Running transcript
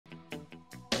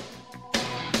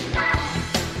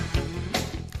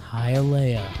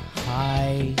Hialeah.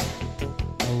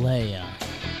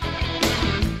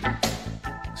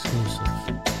 Exclusive.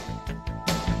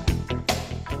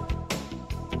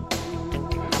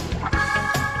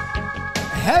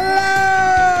 Hello,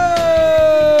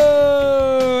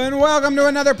 and welcome to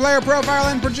another player profile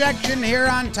and projection here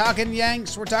on Talkin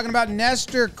Yanks. We're talking about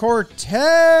Nestor Cortes.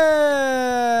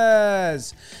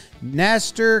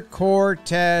 Nestor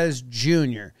Cortes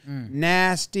Jr.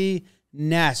 Nasty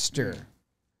Nestor.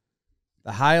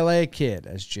 The Hialeah kid,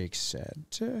 as Jake said.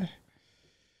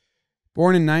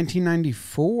 Born in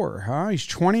 1994, huh? He's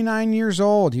 29 years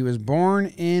old. He was born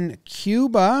in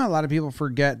Cuba. A lot of people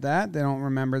forget that. They don't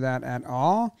remember that at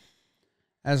all.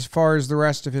 As far as the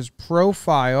rest of his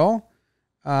profile,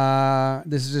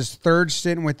 this is his third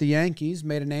stint with the Yankees.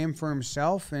 Made a name for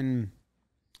himself in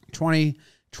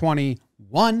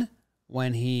 2021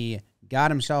 when he got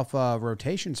himself a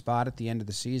rotation spot at the end of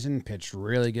the season, pitched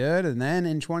really good. And then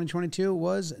in 2022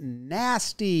 was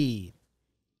nasty.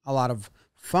 A lot of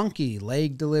funky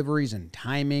leg deliveries and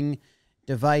timing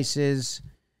devices.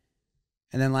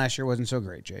 And then last year wasn't so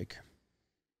great, Jake.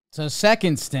 So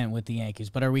second stint with the Yankees,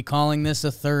 but are we calling this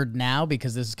a third now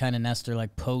because this is kind of Nestor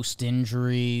like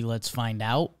post-injury? Let's find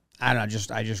out. I don't know.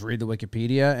 I just read the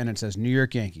Wikipedia and it says New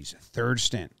York Yankees, third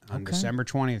stint on December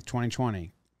 20th,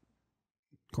 2020.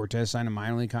 Cortés signed a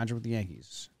minor league contract with the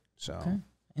Yankees. So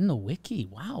in the wiki,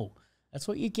 wow, that's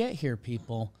what you get here,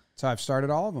 people. So I've started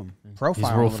all of them.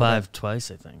 Profile. He's Rule 5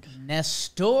 twice, I think.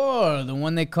 Nestor, the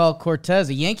one they call Cortés,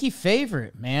 a Yankee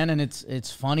favorite, man, and it's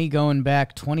funny going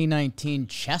back 2019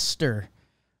 Chester.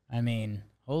 I mean,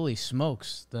 holy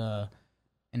smokes, and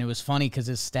it was funny because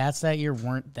his stats that year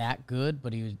weren't that good,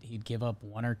 but he'd give up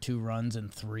 1 or 2 runs in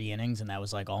 3 innings, and that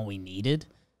was like all we needed.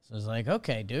 So it was like,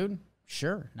 okay, dude.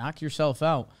 Sure, knock yourself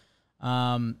out.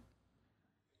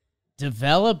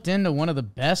 Developed into one of the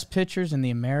best pitchers in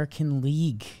the American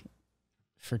League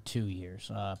for 2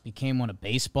 years. Became one of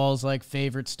baseball's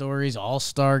favorite stories.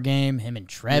 All-Star game, him and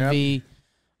Trevi.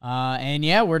 Yep. And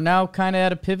yeah, we're now kind of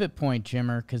at a pivot point,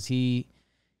 Jimmer, because he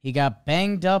got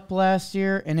banged up last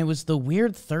year, and it was the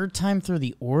weird third time through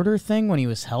the order thing when he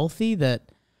was healthy that,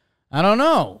 I don't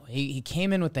know. He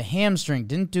came in with the hamstring,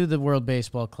 didn't do the World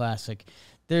Baseball Classic.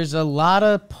 There's a lot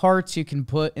of parts you can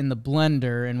put in the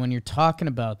blender, and when you're talking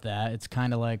about that, it's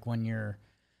kind of like when you're,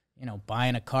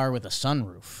 buying a car with a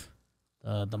sunroof.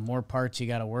 The more parts you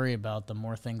got to worry about, the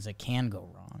more things that can go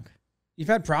wrong. You've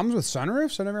had problems with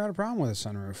sunroofs? I never had a problem with a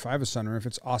sunroof. I have a sunroof.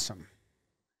 It's awesome.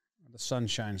 The sun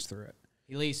shines through it.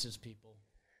 He leases people.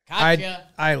 Gotcha.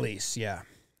 I lease, yeah.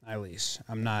 I lease.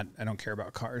 I don't care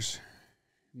about cars.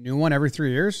 New one every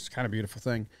 3 years. It's kind of a beautiful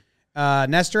thing.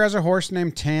 Nestor has a horse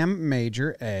named Tam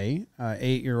Major A,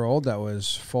 8-year-old that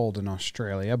was foaled in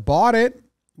Australia. Bought it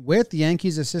with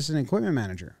Yankees assistant equipment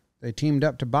manager. They teamed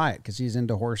up to buy it because he's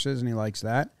into horses and he likes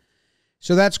that.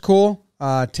 So that's cool.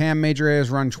 Tam Major A has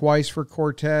run twice for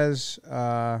Cortés,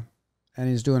 and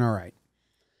he's doing all right.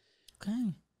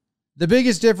 Okay. The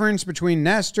biggest difference between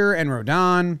Nestor and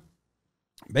Rodon,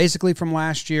 basically from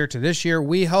last year to this year,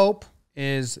 we hope,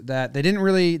 is that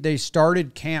they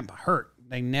started camp hurt.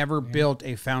 They never built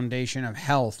a foundation of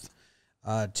health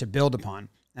to build upon.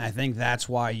 And I think that's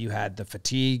why you had the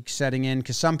fatigue setting in,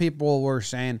 because some people were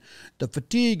saying the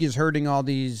fatigue is hurting all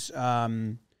these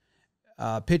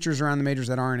pitchers around the majors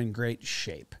that aren't in great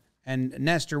shape. And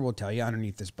Nestor will tell you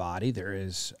underneath this body there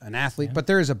is an athlete, but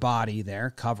there is a body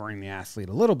there covering the athlete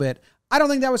a little bit. I don't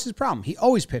think that was his problem. He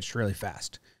always pitched really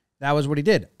fast. That was what he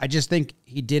did. I just think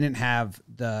he didn't have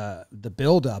the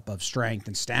buildup of strength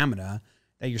and stamina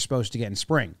that you're supposed to get in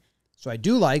spring. So I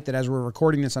do like that as we're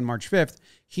recording this on March 5th,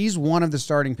 he's one of the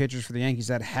starting pitchers for the Yankees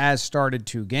that has started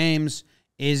 2 games,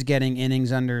 is getting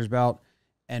innings under his belt,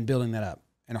 and building that up.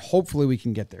 And hopefully we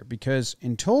can get there, because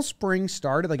until spring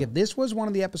started, if this was one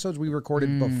of the episodes we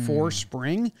recorded before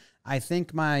spring, I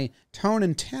think my tone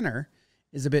and tenor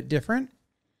is a bit different.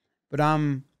 But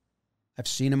I've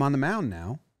seen him on the mound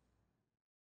now,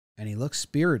 and he looks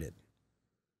spirited,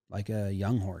 like a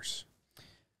young horse.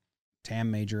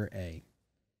 Tam Major A.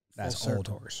 That's old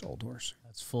horse.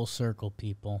 That's full circle,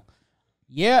 people.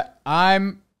 Yeah,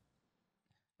 I'm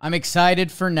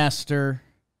excited for Nestor.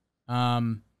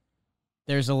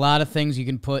 There's a lot of things you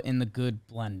can put in the good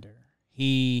blender.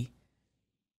 His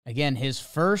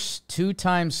first 2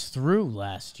 times through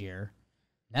last year,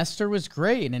 Nestor was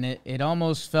great, and it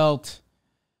almost felt,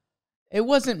 it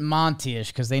wasn't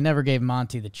Monty-ish because they never gave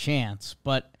Monty the chance,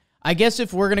 but I guess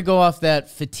if we're going to go off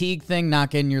that fatigue thing, not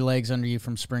getting your legs under you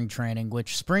from spring training,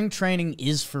 which spring training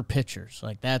is for pitchers.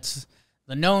 That's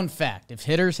the known fact. If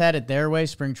hitters had it their way,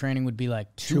 spring training would be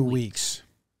 2 weeks.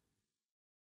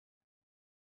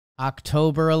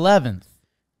 October 11th.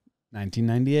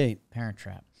 1998. Parent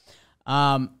Trap.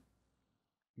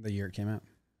 The year it came out.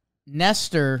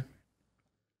 Nestor,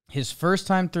 his first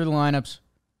time through the lineups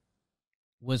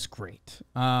was great.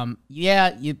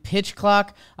 You pitch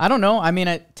clock. I don't know. I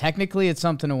mean, technically it's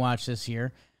something to watch this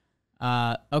year.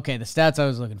 Okay, the stats I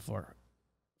was looking for.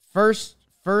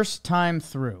 First time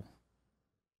through.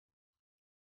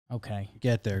 Okay.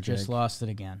 Get there, Jake. Just lost it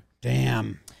again.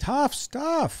 Damn. Tough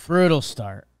stuff. Brutal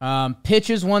start.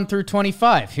 Pitches 1 through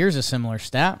 25. Here's a similar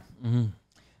stat. Mm-hmm.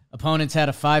 Opponents had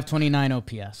a 529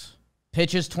 OPS.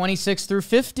 Pitches 26 through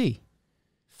 50.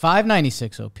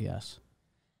 596 OPS.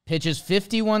 Pitches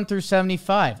 51 through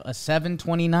 75. A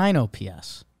 729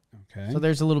 OPS. Okay. So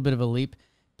there's a little bit of a leap.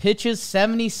 Pitches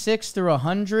 76 through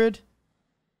 100.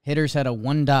 Hitters had a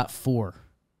 1.4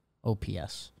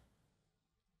 OPS.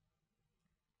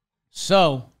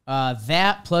 So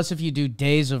that plus if you do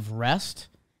days of rest,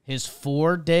 his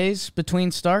 4 days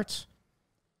between starts,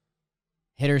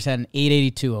 hitters had an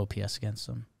 882 OPS against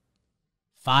them.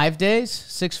 5 days,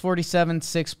 647,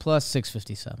 6 plus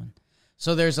 657.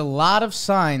 So there's a lot of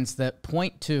signs that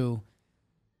point to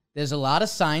Nestor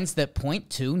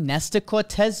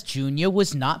Cortes Jr.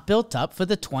 was not built up for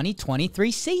the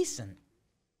 2023 season.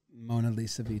 Mona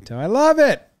Lisa Vito. I love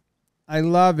it. I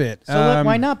love it. So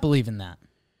why not believe in that?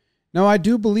 No, I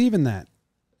do believe in that.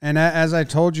 And as I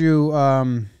told you,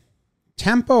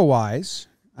 tempo-wise,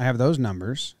 I have those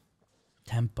numbers.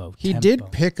 He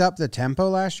did pick up the tempo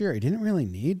last year. He didn't really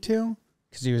need to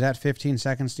because he was at 15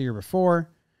 seconds the year before.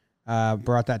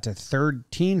 Brought that to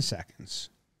 13 seconds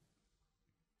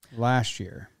last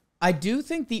year. I do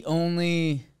think the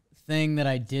only thing that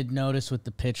I did notice with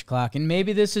the pitch clock, and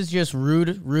maybe this is just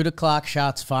rude clock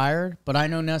shots fired, but I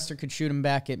know Nestor could shoot him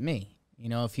back at me. You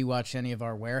know, if you watch any of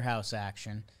our warehouse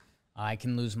action, I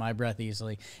can lose my breath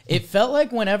easily. It felt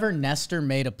like whenever Nestor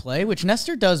made a play, which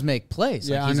Nestor does make plays.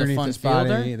 Yeah, like he's underneath a fun his body,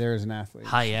 fielder. there's an athlete.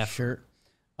 High effort.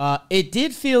 It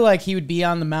did feel like he would be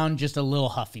on the mound just a little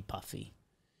huffy-puffy.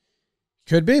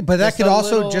 Could be, but that Just could a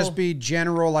also little- just be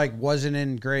general, like wasn't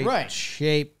in great Right.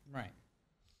 shape. Right.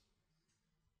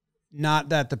 Not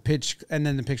that the pitch, and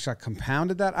then the pitch got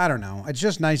compounded that. I don't know. It's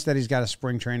just nice that he's got a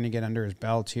spring training to get under his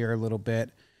belt here a little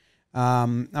bit.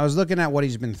 I was looking at what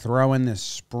he's been throwing this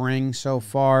spring so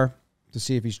far to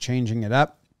see if he's changing it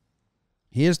up.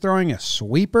 He is throwing a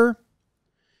sweeper.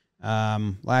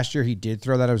 Last year he did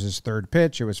throw that. It was his third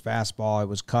pitch. It was fastball. It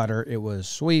was cutter. It was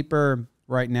sweeper.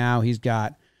 Right now he's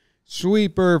got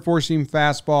sweeper, four-seam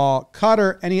fastball,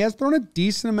 cutter, and he has thrown a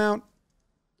decent amount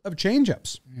of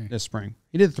changeups this spring.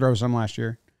 He did throw some last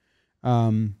year.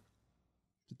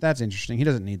 That's interesting. He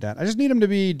doesn't need that. I just need him to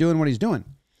be doing what he's doing.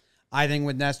 I think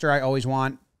with Nestor, I always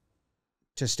want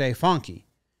to stay funky.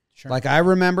 Sure. Like I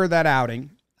remember that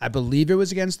outing. I believe it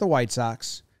was against the White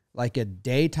Sox, like a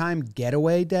daytime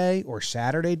getaway day or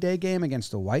Saturday day game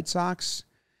against the White Sox.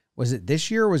 Was it this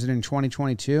year or was it in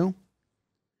 2022?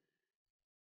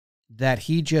 That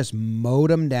he just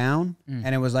mowed him down,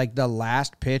 and it was like the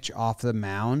last pitch off the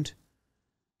mound.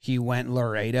 He went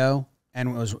Laredo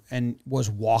and was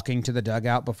walking to the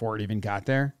dugout before it even got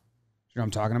there. You know what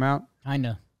I'm talking about? I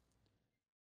know.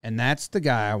 And that's the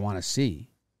guy I want to see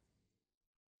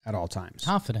at all times.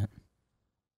 Confident.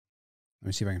 Let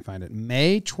me see if I can find it.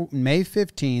 May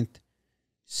 15th,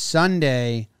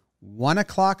 Sunday, 1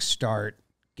 o'clock start,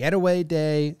 getaway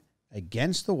day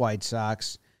against the White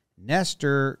Sox.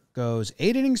 Nestor goes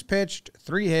 8 innings pitched,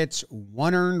 3 hits,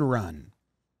 1 earned run.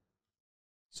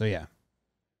 So, yeah,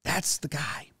 that's the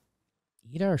guy.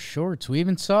 Eat our shorts. We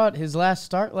even saw it his last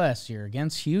start last year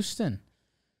against Houston.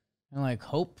 And like,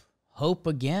 hope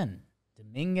again.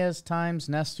 Dominguez times,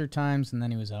 Nestor times, and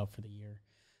then he was out for the year.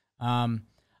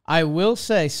 I will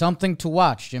say something to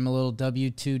watch, Jim, a little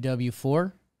W2,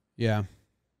 W4. Yeah.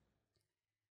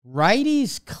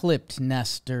 Righties clipped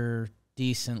Nestor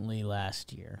decently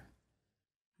last year.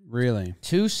 Really?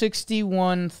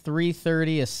 261,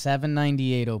 330, a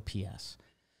 798 OPS.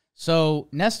 So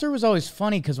Nestor was always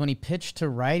funny because when he pitched to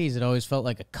righties, it always felt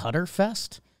like a cutter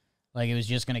fest. Like it was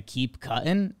just going to keep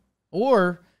cutting.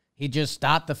 Or he'd just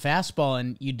stop the fastball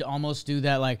and you'd almost do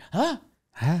that like, huh?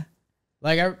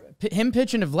 Like him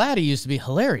pitching to Vladdy used to be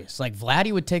hilarious. Like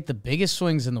Vladdy would take the biggest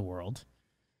swings in the world.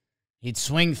 He'd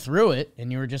swing through it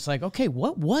and you were just like, okay,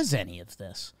 what was any of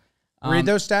this? Read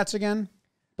those stats again,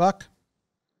 Buck.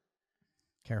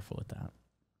 Careful with that.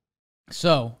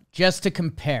 So, just to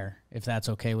compare, if that's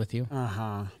okay with you.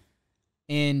 Uh-huh.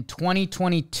 In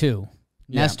 2022,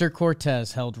 Nestor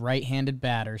Cortes held right-handed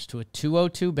batters to a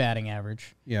 202 batting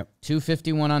average,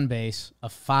 251 on base, a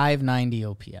 590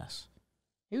 OPS.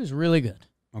 He was really good.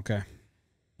 Okay.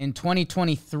 In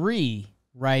 2023,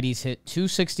 righties hit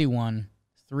 261,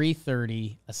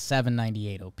 330, a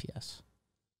 798 OPS.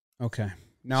 Okay.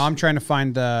 Now I'm trying to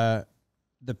find the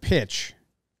pitch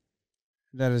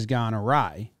that has gone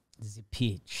awry. The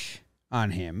pitch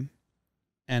on him.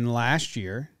 And last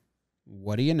year,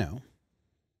 what do you know?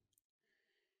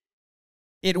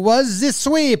 It was the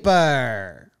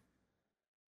sweeper.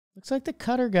 Looks like the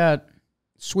cutter got...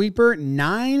 Sweeper,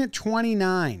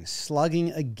 929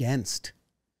 slugging against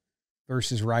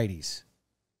versus righties.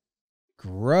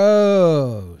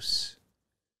 Gross.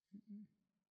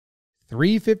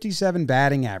 357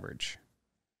 batting average.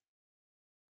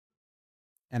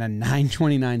 And a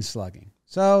 929 slugging.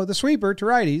 So the sweeper to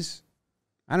righties,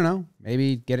 I don't know,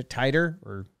 maybe get it tighter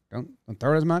or don't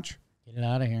throw it as much. Get it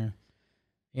out of here.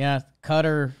 Yeah,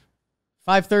 cutter,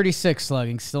 536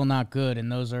 slugging, still not good.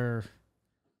 And those are...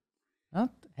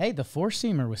 Hey, the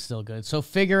four-seamer was still good. So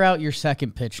figure out your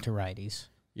second pitch to righties.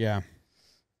 Yeah.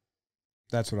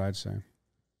 That's what I'd say.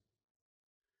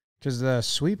 Because the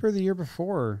sweeper the year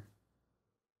before,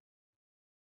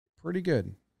 pretty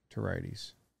good to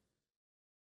righties.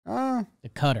 The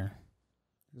cutter.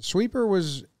 The sweeper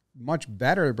was much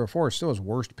better before. Still his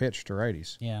worst pitch to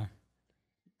righties. Yeah.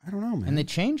 I don't know, man. And the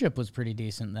changeup was pretty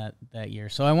decent that year.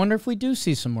 So I wonder if we do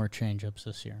see some more changeups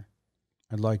this year.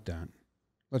 I'd like that.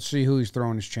 Let's see who he's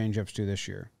throwing his changeups to this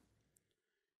year.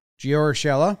 Gio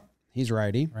Urshela, he's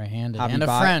righty. Right-handed. Javi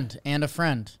And a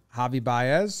friend. Javi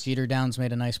Baez. Jeter Downs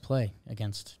made a nice play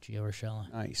against Gio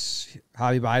Urshela. Nice.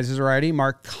 Javi Baez is a righty.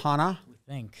 Mark Canha. We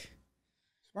think.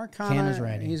 Mark Canha is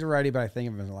righty. He's a righty, but I think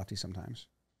of him as a lefty sometimes.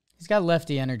 He's got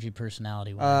lefty energy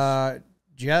personality.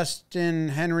 Justin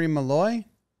Henry Malloy.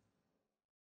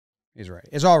 He's right.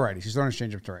 It's all righties. He's throwing his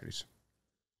changeup to righties.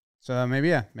 So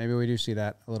maybe we do see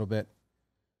that a little bit.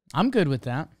 I'm good with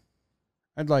that.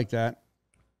 I'd like that.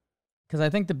 Because I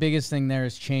think the biggest thing there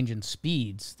is changing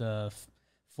speeds. The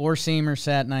four-seamer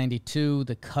sat 92,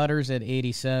 the cutter's at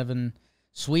 87,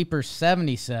 sweeper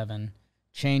 77,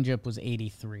 changeup was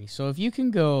 83. So if you can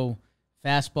go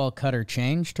fastball, cutter,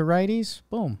 change to righties,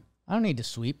 boom. I don't need to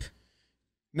sweep.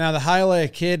 Now, the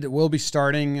Hialeah kid will be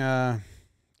starting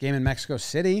game in Mexico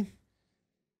City.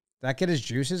 That get his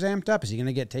juices amped up? Is he going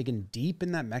to get taken deep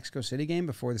in that Mexico City game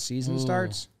before the season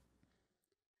starts?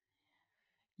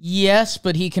 Yes,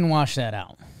 but he can wash that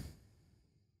out.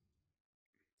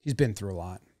 He's been through a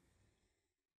lot.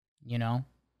 You know?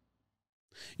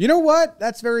 You know what?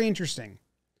 That's very interesting.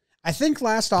 I think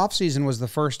last offseason was the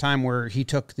first time where he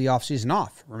took the offseason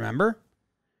off, remember?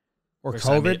 Or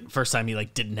COVID. First time he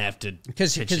didn't have to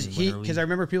because I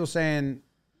remember people saying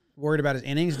worried about his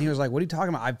innings, and he was like, "What are you talking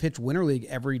about? I've pitched Winter League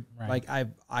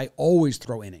I always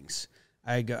throw innings.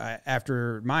 I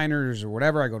after minors or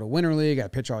whatever, I go to Winter League. I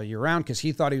pitch all year round," because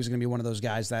he thought he was going to be one of those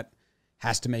guys that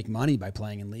has to make money by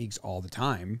playing in leagues all the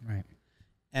time. Right.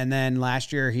 And then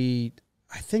last year I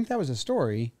think that was a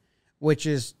story,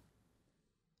 and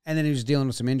then he was dealing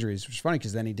with some injuries, which is funny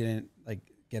because then he didn't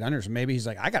get under. So maybe he's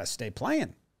like, I got to stay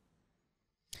playing.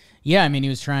 Yeah, I mean,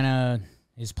 he's planning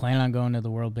on going to the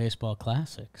World Baseball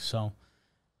Classic. So,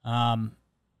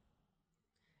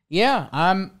 yeah,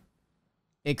 I'm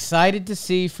excited to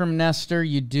see from Nestor.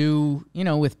 You do,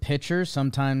 with pitchers,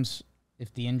 sometimes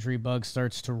if the injury bug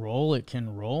starts to roll, it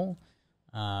can roll.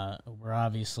 We're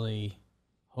obviously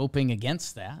hoping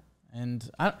against that. And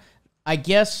I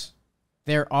guess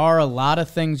there are a lot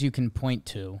of things you can point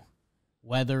to,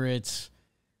 whether it's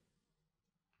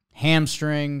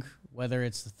hamstring, whether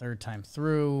it's the third time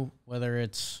through, whether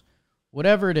it's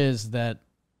whatever it is that,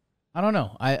 I don't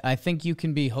know. I think you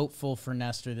can be hopeful for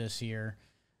Nestor this year.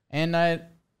 And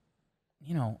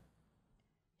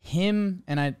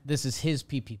this is his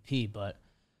PPP, but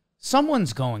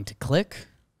someone's going to click, ?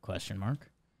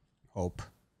 Hope.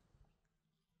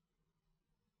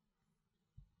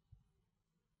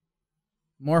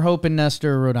 More hope in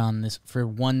Nestor or Rodon this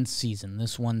one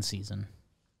season.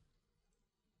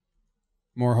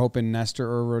 More hope in Nestor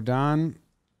or Rodon.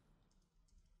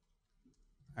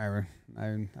 I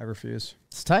refuse.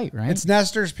 It's tight, right? It's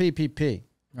Nestor's PPP.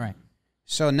 Right.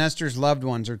 So Nestor's loved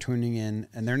ones are tuning in,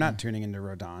 and they're not tuning into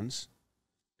Rodon's.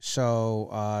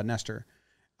 So, Nestor.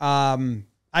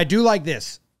 I do like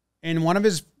this. In one of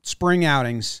his spring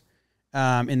outings,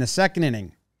 in the second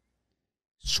inning,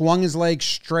 swung his leg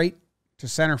straight to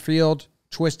center field,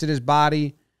 twisted his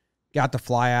body, got the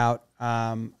fly out.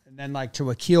 And then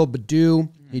to Akil Baddoo,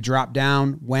 he dropped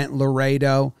down, went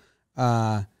Laredo.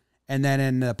 And then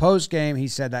in the post game, he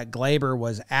said that Glaber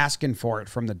was asking for it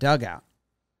from the dugout.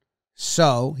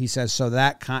 So he says,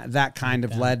 that kind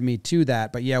of led me to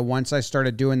that. But yeah, once I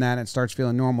started doing that and it starts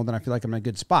feeling normal, then I feel like I'm in a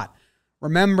good spot.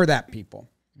 Remember that, people.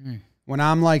 When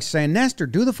I'm like saying, Nestor,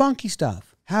 do the funky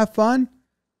stuff. Have fun.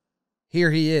 Here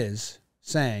he is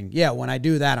saying, yeah, when I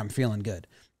do that, I'm feeling good.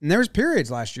 And there was periods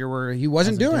last year where he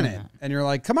wasn't doing it. That. And you're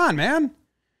like, come on, man.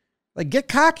 Like, get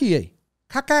cocky.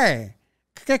 Cocky.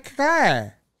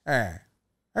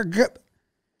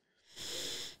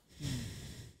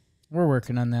 We're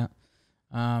working on that.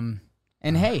 And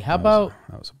hey, how about...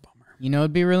 That was a bummer. You know,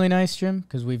 it'd be really nice, Jim,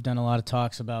 because we've done a lot of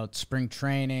talks about spring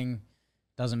training.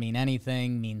 Doesn't mean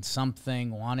anything, means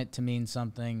something, want it to mean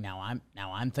something. Now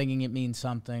I'm thinking it means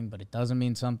something, but it doesn't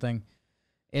mean something.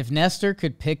 If Nestor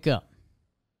could pick up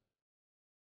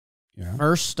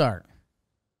first start,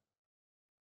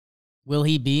 will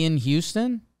he be in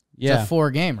Houston? Yeah. It's a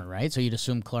 4-gamer, right? So you'd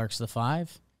assume Clark's the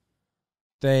 5?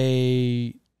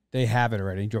 They have it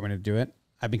already. Do you want me to do it?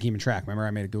 I've been keeping track. Remember,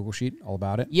 I made a Google sheet all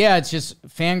about it? Yeah, it's just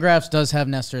Fangraphs does have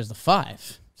Nestor as the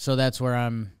 5. So that's where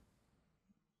I'm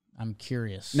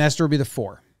curious. Nestor would be the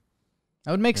 4.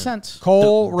 That would make sense.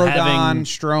 Cole, Rodon,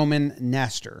 Stroman,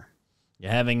 Nestor.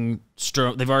 Yeah, having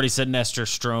they've already said Nestor,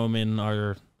 Stroman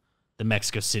are the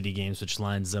Mexico City games, which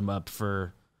lines them up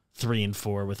for 3 and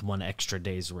 4 with 1 extra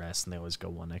day's rest, and they always go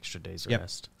 1 extra day's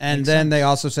rest. And then they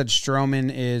also said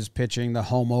Stroman is pitching the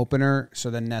home opener, so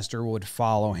then Nestor would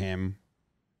follow him.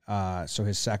 So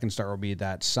his second start will be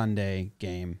that Sunday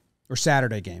game or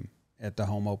Saturday game at the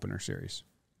home opener series.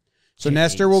 So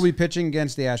Nestor will be pitching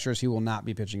against the Astros. He will not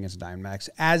be pitching against the Diamondbacks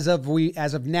as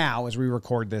of now, as we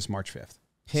record this March 5th.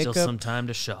 Still some time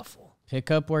to shuffle.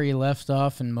 Pick up where you left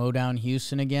off and mow down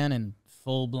Houston again, and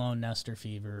full-blown Nestor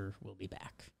fever will be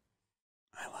back.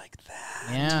 I like that.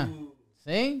 Yeah.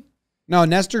 See? No,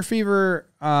 Nestor fever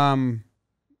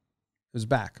is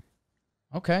back.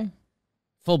 Okay.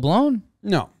 Full-blown?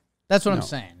 No. That's what I'm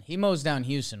saying. He mows down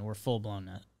Houston. We're full-blown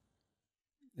net.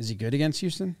 Is he good against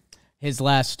Houston? His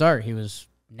last start, he was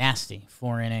nasty.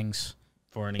 4 innings.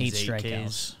 4 innings, 8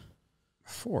 strikeouts.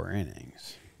 4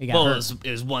 innings. He got hurt. It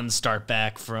was first start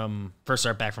back from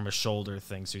a shoulder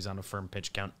thing, so he's on a firm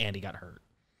pitch count, and he got hurt.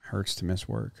 Hurts to miss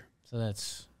work. So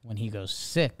that's when he goes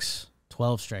 6,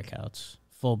 12 strikeouts,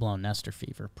 full-blown Nestor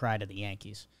fever, pride of the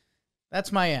Yankees.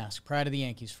 That's my ask. Pride of the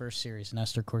Yankees, first series,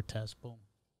 Nestor Cortes. Boom.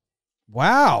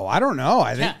 Wow, I don't know.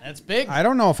 I think that's big. I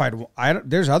don't know if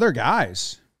there's other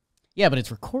guys. Yeah, but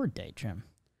it's record day, Jim.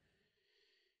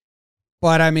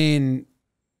 But I mean,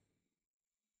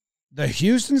 the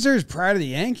Houston series, pride of the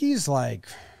Yankees, like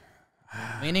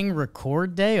winning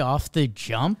record day off the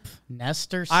jump,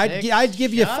 Nestor. 6, I'd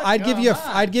give you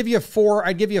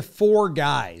 4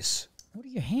 guys. What are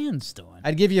your hands doing?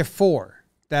 I'd give you 4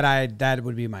 that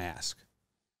would be my ask.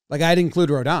 Like, I'd include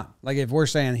Rodon. Like, if we're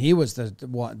saying he was the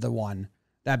one,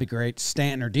 that'd be great.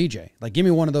 Stanton or DJ. Like, give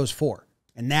me one of those 4.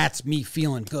 And that's me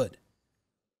feeling good.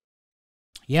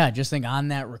 Yeah, I just think on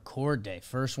that record day,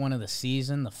 first one of the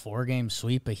season, the 4-game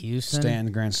sweep of Houston.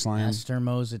 Stanton grand slam. Nestor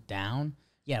mows it down.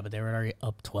 Yeah, but they were already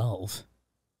up 12.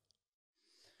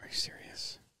 Are you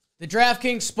serious? The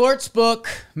DraftKings Sportsbook.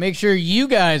 Make sure you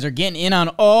guys are getting in on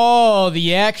all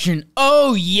the action.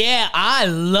 Oh, yeah, I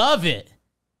love it.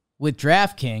 With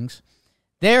DraftKings,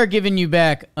 they're giving you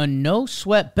back a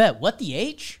no-sweat bet. What the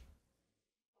H?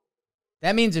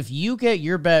 That means if you get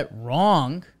your bet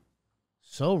wrong,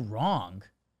 so wrong,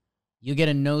 you get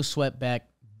a no-sweat bet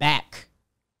back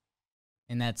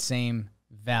in that same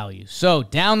value. So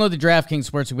download the DraftKings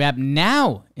Sportsbook app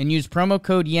now and use promo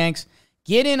code Yanks.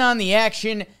 Get in on the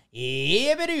action.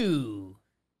 Yabba-doo.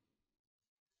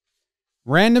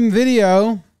 Random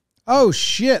video. Oh,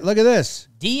 shit. Look at this.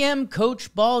 DM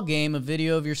Coach Ball Game, a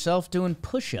video of yourself doing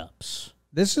push-ups.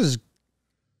 This is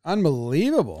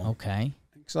unbelievable. Okay.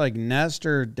 Looks like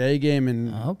Nestor day game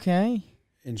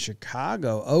in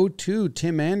Chicago. 0-2,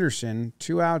 Tim Anderson.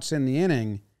 2 outs in the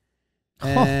inning.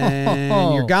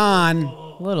 And you're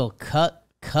gone. Little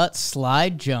cut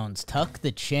slide, Jones. Tuck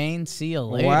the chain. See you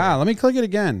later. Wow. Let me click it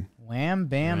again. Wham,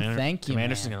 bam, thank you, Tim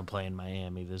Anderson's going to play in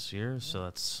Miami this year, so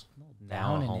that's down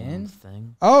now a and home in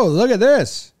thing. Oh, look at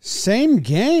this. Same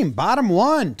game. Bottom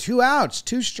 1. 2 outs.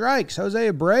 2 strikes.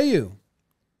 Jose Abreu.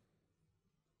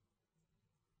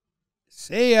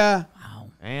 See ya.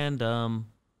 Wow. And that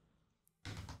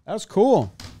was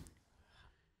cool.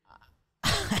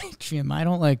 Jim, I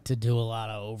don't like to do a lot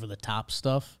of over-the-top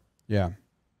stuff. Yeah.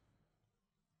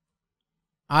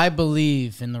 I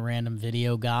believe in the random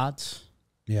video gods.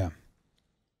 Yeah.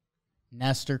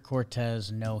 Nestor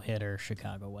Cortes, no-hitter,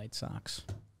 Chicago White Sox.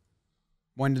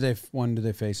 When do they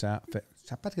face up?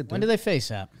 When do they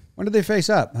face up? When do they face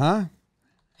up, huh?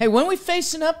 Hey, when are we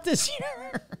facing up this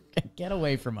year? Get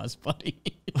away from us, buddy.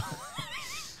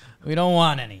 We don't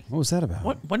want any. What was that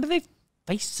about? when do they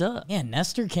Face up. Yeah,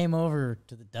 Nestor came over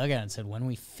to the dugout and said, when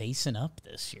we facing up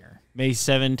this year? May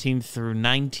 17th through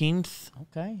 19th.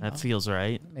 Okay. That feels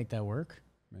right. Make that work.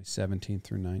 May 17th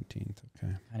through 19th.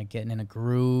 Okay. Kind of getting in a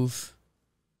groove.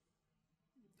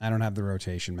 I don't have the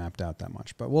rotation mapped out that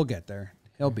much, but we'll get there.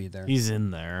 He'll be there. He's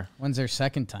in there. When's their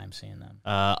second time seeing them?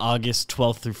 August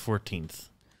 12th through 14th.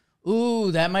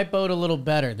 Ooh, that might bode a little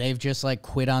better. They've just like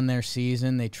quit on their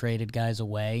season. They traded guys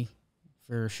away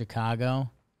for Chicago.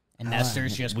 And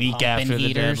Nestor's just Week pumping after the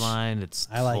heaters. deadline, it's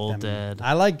I like full them. dead.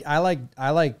 I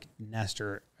like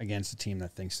Nestor against a team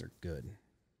that thinks they're good. And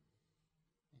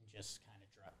just kind of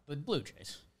drop the Blue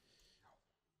Jays.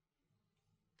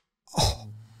 Oh,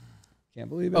 can't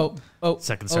believe it.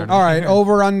 Second starter. All right,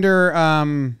 over under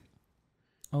Oh.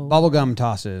 bubblegum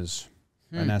tosses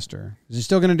by Nestor. Is he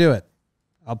still going to do it?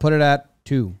 I'll put it at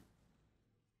 2.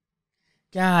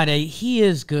 God, he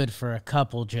is good for a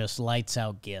couple just lights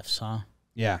out gifts, huh?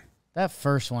 Yeah. That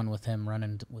first one with him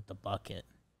running with the bucket,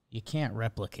 you can't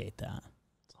replicate that.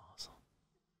 It's awesome.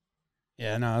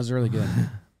 Yeah, no, it was really good.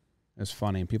 It was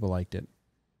funny. People liked it.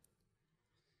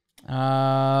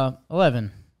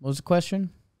 11. What was the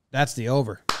question? That's the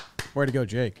over. Way to go,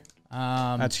 Jake.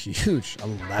 That's huge.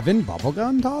 11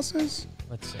 bubblegum tosses?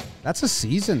 Let's see. That's a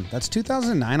season. That's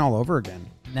 2009 all over again.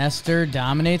 Nestor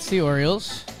dominates the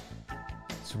Orioles.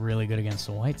 It's really good against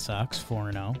the White Sox,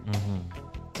 4-0.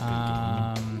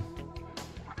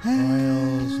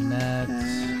 Royals, Mets.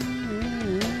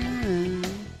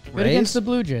 Good against the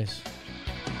Blue Jays.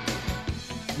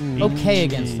 Okay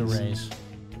against the Rays.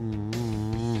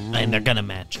 And they're going to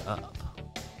match up.